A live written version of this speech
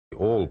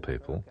all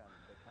people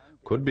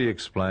could be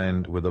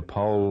explained with a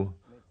pole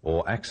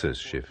or axis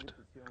shift,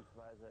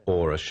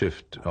 or a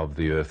shift of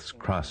the Earth's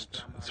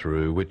crust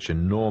through which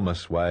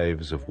enormous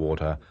waves of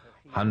water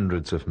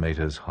hundreds of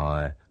meters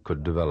high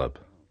could develop.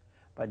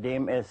 Bei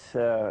dem es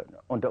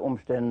unter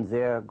Umständen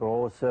sehr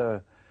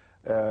große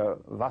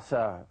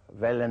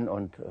Wasserwellen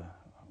und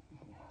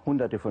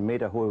hunderte von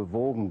Meter hohe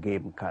Wogen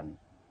geben kann.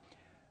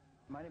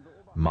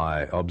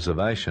 My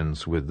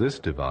observations with this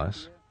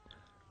device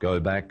go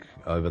back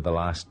over the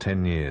last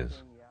 10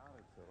 years.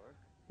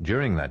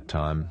 During that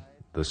time,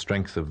 the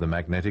strength of the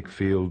magnetic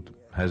field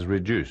has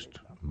reduced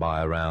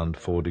by around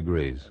 4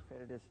 degrees.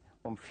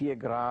 4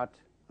 Grad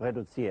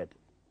reduziert.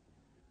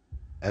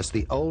 As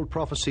the old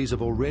prophecies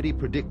have already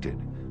predicted,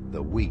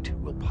 the wheat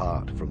will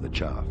part from the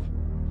chaff.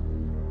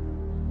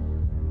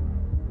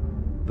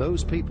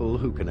 Those people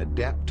who can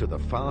adapt to the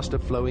faster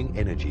flowing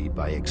energy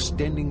by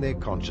extending their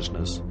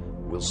consciousness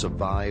will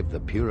survive the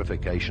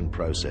purification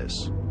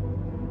process.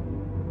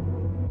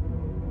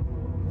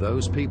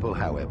 Those people,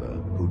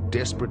 however, who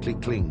desperately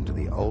cling to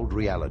the old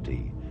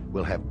reality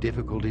will have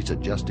difficulties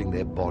adjusting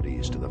their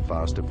bodies to the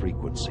faster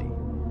frequency.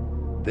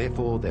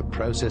 Therefore, their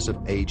process of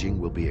aging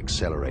will be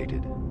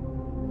accelerated.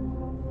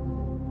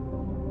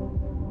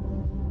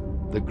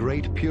 The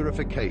great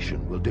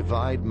purification will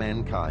divide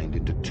mankind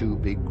into 2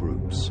 big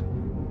groups.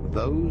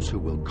 Those who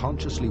will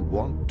consciously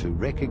want to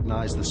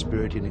recognize the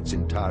spirit in its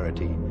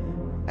entirety,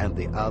 and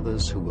the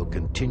others who will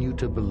continue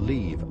to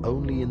believe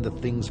only in the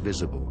things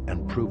visible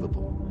and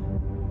provable,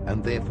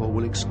 and therefore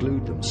will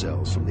exclude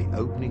themselves from the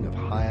opening of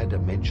higher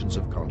dimensions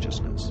of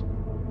consciousness.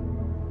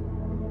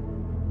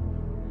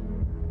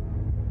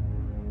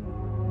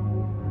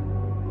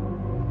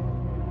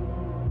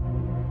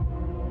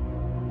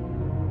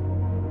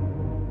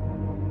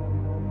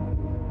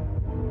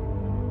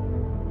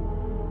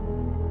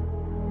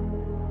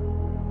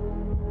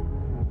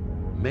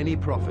 Many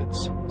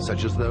prophets,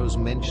 such as those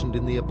mentioned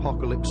in the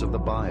Apocalypse of the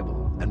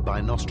Bible and by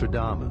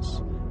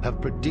Nostradamus, have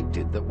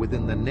predicted that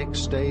within the next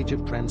stage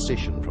of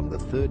transition from the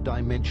 3rd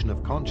dimension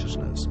of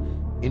consciousness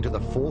into the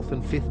 4th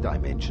and 5th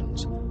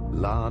dimensions,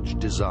 large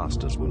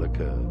disasters will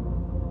occur.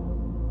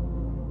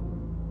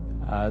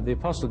 The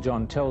Apostle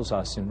John tells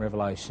us in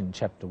Revelation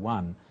chapter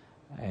 1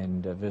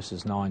 and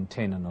verses 9,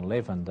 10 and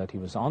 11 that he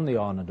was on the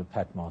island of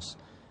Patmos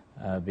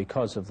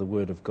because of the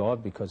word of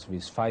God, because of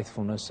his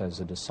faithfulness as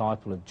a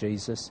disciple of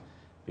Jesus,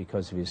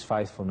 because of his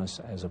faithfulness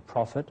as a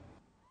prophet.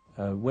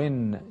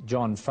 When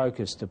John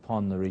focused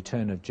upon the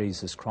return of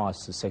Jesus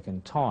Christ the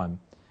second time,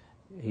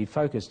 he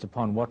focused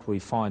upon what we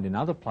find in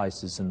other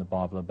places in the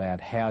Bible about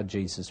how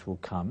Jesus will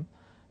come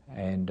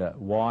and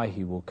why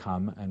he will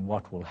come and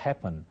what will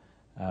happen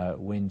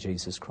when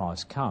Jesus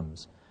Christ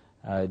comes.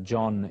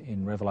 John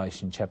in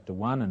Revelation chapter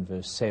 1 and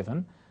verse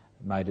 7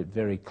 made it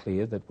very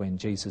clear that when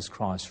Jesus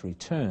Christ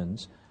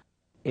returns,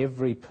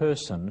 every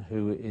person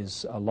who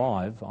is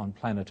alive on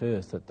planet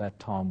Earth at that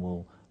time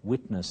will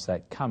witness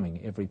that coming.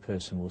 Every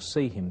person will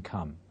see him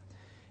come.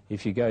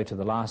 If you go to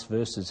the last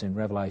verses in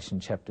Revelation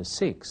chapter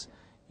 6,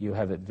 you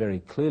have it very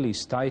clearly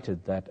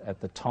stated that at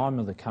the time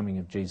of the coming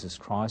of Jesus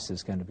Christ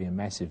there's going to be a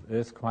massive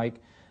earthquake.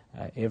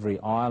 Every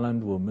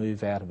island will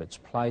move out of its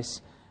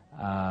place.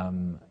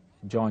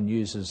 John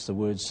uses the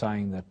word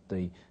saying that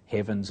the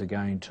heavens are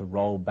going to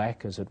roll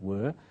back, as it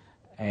were,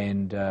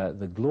 and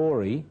the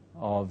glory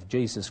of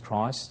Jesus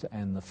Christ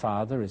and the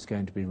Father is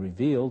going to be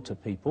revealed to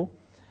people.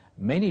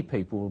 Many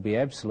people will be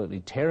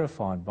absolutely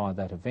terrified by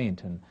that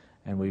event,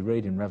 and we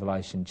read in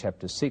Revelation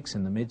chapter 6,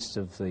 in the midst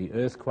of the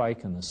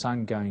earthquake and the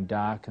sun going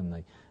dark and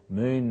the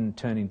moon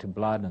turning to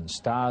blood and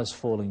stars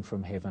falling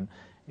from heaven,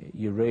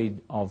 you read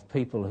of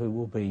people who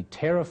will be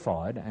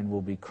terrified and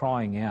will be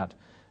crying out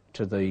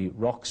to the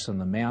rocks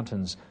and the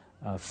mountains,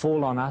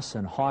 fall on us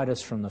and hide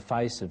us from the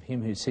face of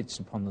him who sits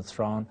upon the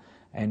throne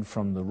and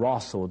from the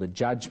wrath or the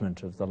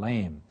judgment of the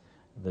Lamb.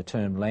 The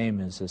term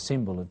Lamb is a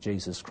symbol of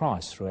Jesus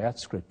Christ throughout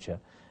Scripture.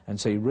 And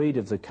so you read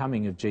of the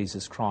coming of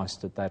Jesus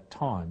Christ at that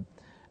time.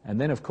 And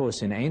then, of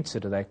course, in answer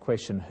to that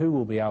question, who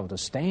will be able to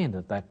stand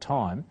at that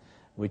time,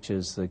 which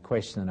is the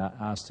question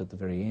asked at the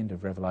very end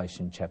of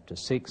Revelation chapter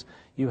 6,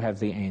 you have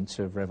the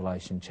answer of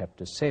Revelation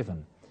chapter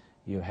 7.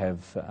 You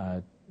have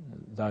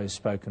those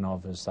spoken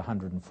of as the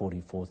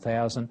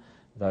 144,000,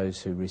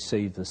 those who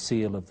receive the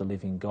seal of the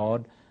living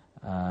God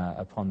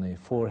upon their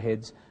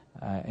foreheads,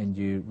 and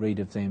you read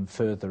of them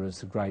further as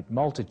the great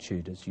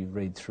multitude as you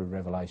read through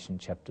Revelation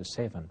chapter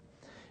 7.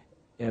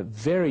 A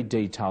very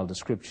detailed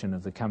description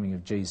of the coming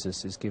of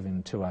Jesus is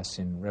given to us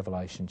in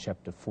Revelation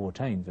chapter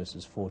 14,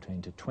 verses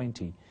 14 to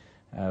 20,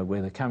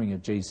 where the coming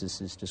of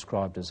Jesus is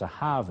described as a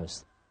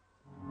harvest.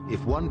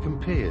 If one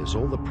compares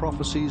all the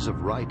prophecies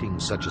of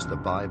writings such as the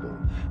Bible,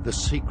 the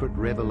secret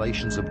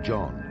revelations of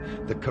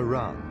John, the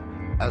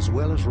Quran, as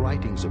well as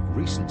writings of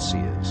recent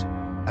seers,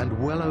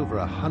 and well over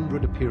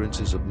 100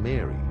 appearances of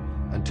Mary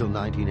until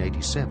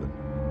 1987,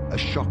 a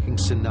shocking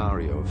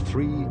scenario of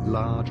 3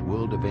 large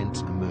world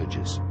events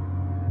emerges.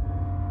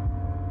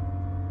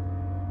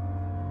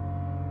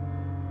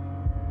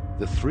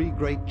 The three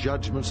great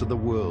judgments of the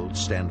world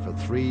stand for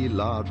three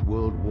large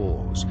world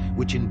wars,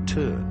 which in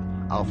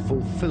turn are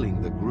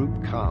fulfilling the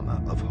group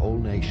karma of whole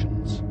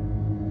nations.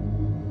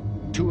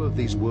 Two of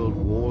these world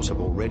wars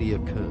have already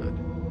occurred.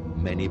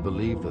 Many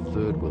believe the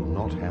third will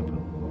not happen.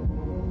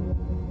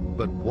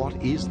 But what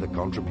is the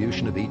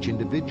contribution of each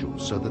individual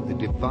so that the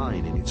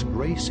divine in its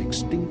grace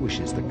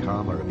extinguishes the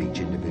karma of each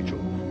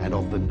individual and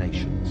of the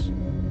nations?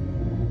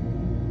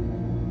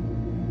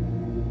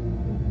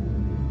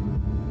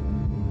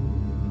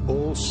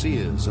 All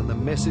seers and the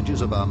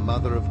messengers of our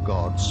Mother of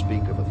God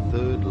speak of a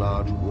third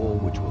large war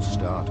which will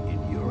start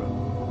in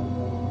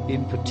Europe.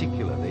 In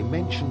particular, they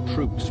mention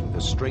troops with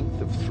the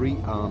strength of 3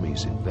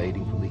 armies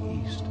invading from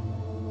the east,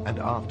 and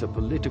after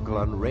political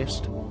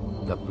unrest,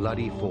 the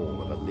bloody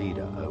fall of a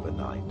leader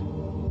overnight.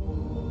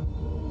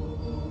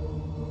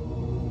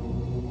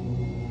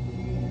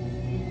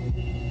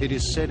 It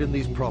is said in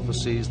these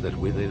prophecies that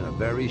within a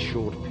very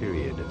short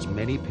period, as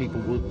many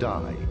people will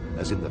die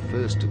as in the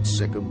First and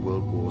Second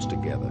World Wars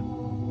together.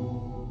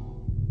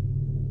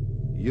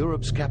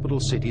 Europe's capital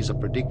cities are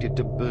predicted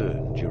to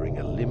burn during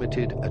a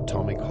limited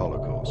atomic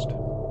holocaust.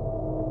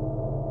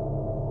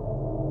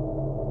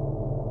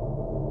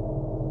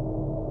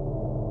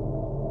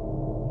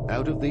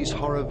 Out of these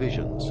horror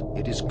visions,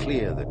 it is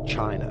clear that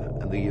China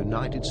and the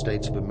United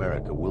States of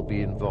America will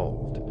be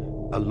involved,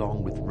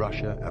 along with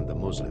Russia and the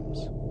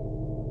Muslims.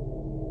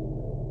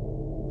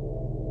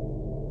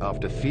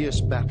 After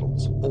fierce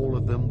battles, all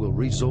of them will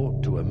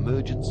resort to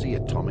emergency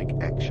atomic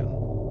action.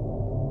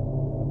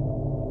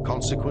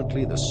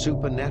 Consequently, the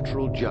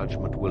supernatural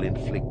judgment will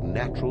inflict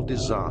natural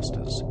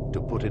disasters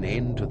to put an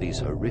end to these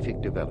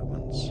horrific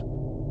developments.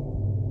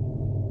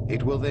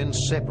 It will then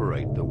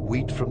separate the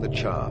wheat from the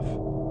chaff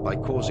by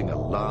causing a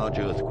large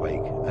earthquake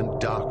and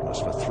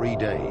darkness for 3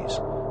 days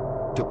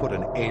to put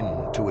an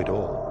end to it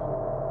all.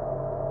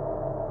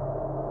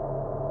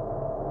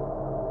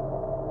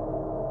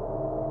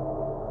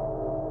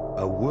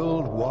 A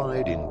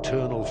worldwide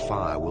internal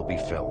fire will be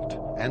felt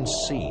and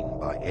seen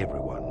by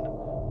everyone,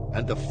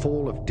 and the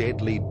fall of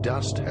deadly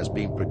dust has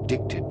been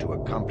predicted to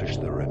accomplish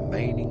the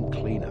remaining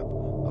cleanup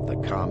of the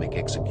karmic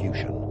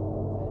execution.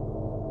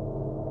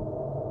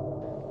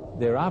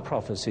 There are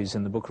prophecies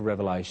in the book of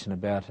Revelation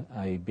about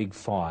a big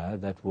fire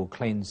that will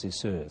cleanse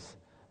this earth.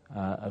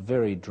 A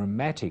very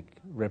dramatic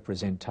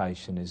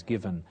representation is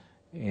given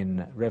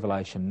in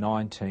Revelation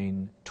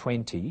 19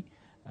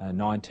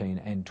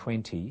 and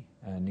 20,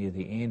 near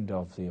the end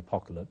of the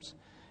apocalypse.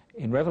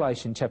 In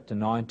Revelation chapter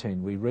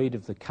 19, we read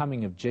of the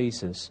coming of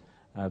Jesus,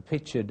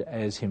 pictured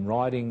as him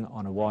riding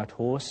on a white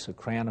horse, a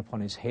crown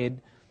upon his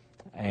head,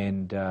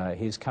 and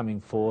he's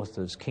coming forth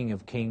as King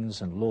of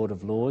Kings and Lord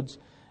of Lords,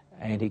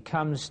 and he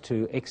comes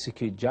to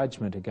execute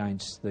judgment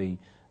against the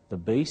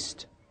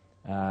beast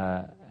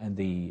and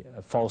the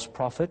false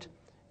prophet.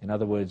 In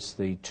other words,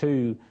 the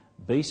two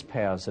beast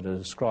powers that are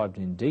described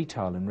in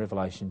detail in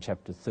Revelation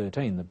chapter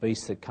 13. The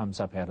beast that comes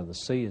up out of the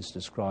sea is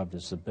described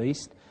as the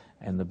beast,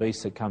 and the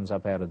beast that comes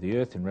up out of the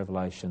earth in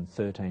Revelation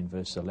 13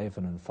 verse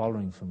 11 and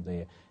following from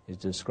there is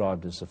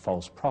described as the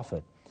false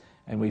prophet.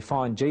 And we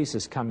find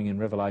Jesus coming in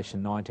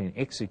Revelation 19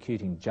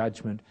 executing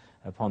judgment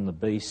upon the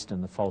beast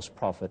and the false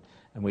prophet,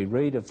 and we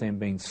read of them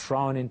being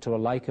thrown into a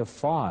lake of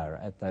fire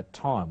at that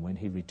time when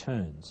he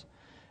returns.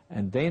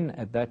 And then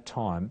at that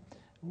time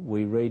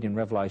we read in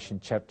Revelation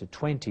chapter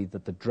 20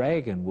 that the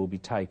dragon will be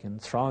taken,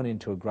 thrown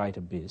into a great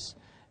abyss,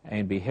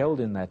 and be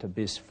held in that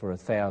abyss for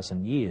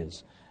 1,000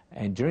 years.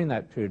 And during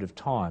that period of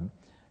time,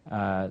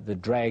 the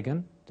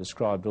dragon,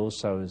 described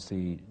also as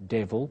the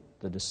devil,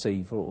 the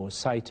deceiver, or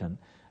Satan,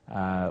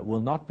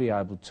 will not be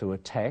able to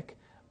attack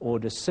or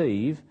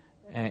deceive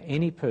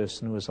any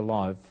person who is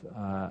alive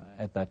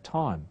at that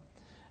time.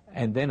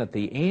 And then at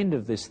the end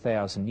of this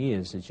 1,000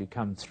 years, as you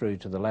come through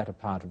to the latter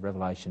part of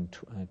Revelation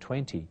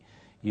 20,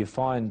 you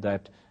find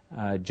that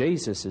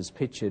Jesus is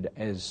pictured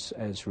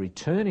as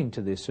returning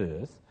to this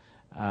earth,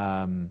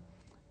 and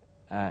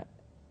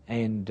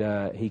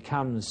he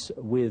comes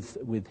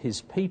with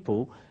his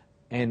people,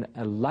 and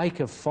a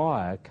lake of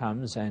fire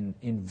comes and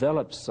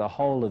envelops the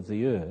whole of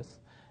the earth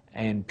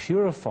and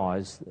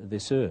purifies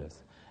this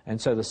earth.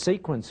 And so the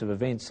sequence of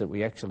events that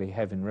we actually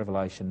have in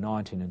Revelation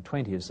 19 and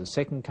 20 is the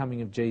second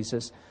coming of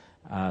Jesus,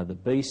 the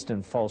beast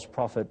and false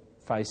prophet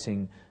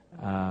facing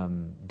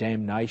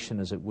damnation,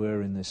 as it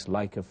were, in this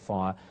lake of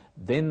fire,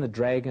 then the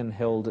dragon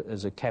held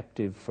as a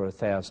captive for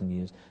 1,000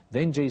 years,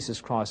 then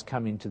Jesus Christ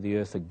coming to the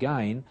earth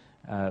again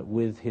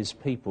with his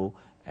people,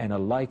 and a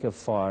lake of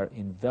fire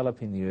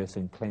enveloping the earth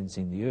and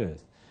cleansing the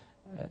earth.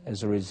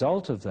 As a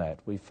result of that,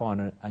 we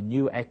find a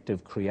new act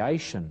of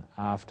creation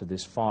after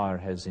this fire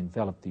has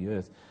enveloped the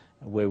earth,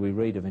 where we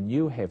read of a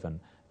new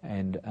heaven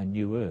and a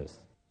new earth.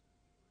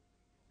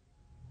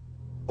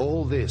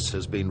 All this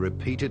has been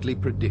repeatedly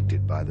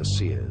predicted by the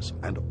seers,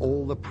 and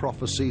all the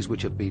prophecies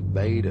which have been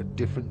made at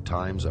different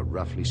times are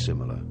roughly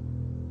similar.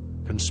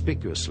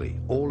 Conspicuously,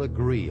 all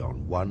agree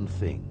on one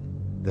thing,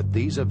 that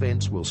these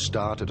events will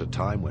start at a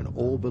time when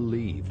all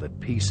believe that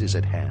peace is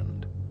at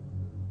hand.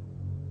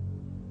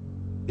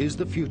 Is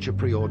the future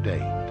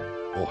preordained?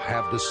 Or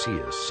have the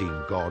seers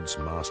seen God's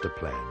master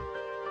plan?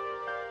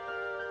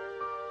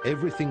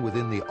 Everything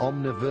within the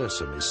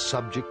omniversum is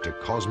subject to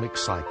cosmic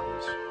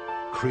cycles.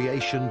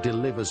 Creation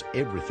delivers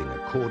everything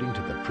according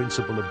to the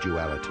principle of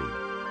duality.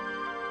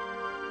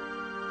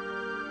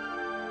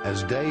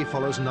 As day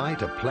follows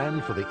night, a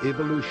plan for the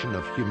evolution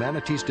of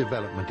humanity's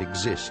development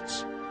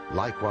exists.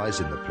 Likewise,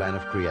 in the plan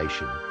of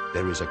creation,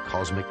 there is a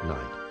cosmic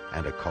night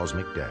and a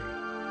cosmic day.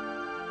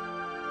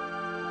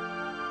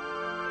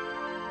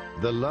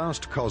 The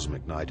last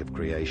cosmic night of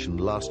creation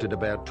lasted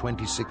about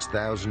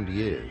 26,000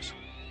 years.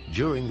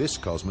 During this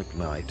cosmic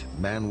night,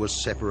 man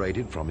was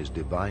separated from his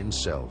divine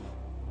self.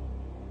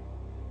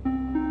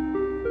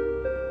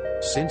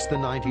 Since the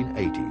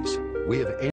 1980s, we have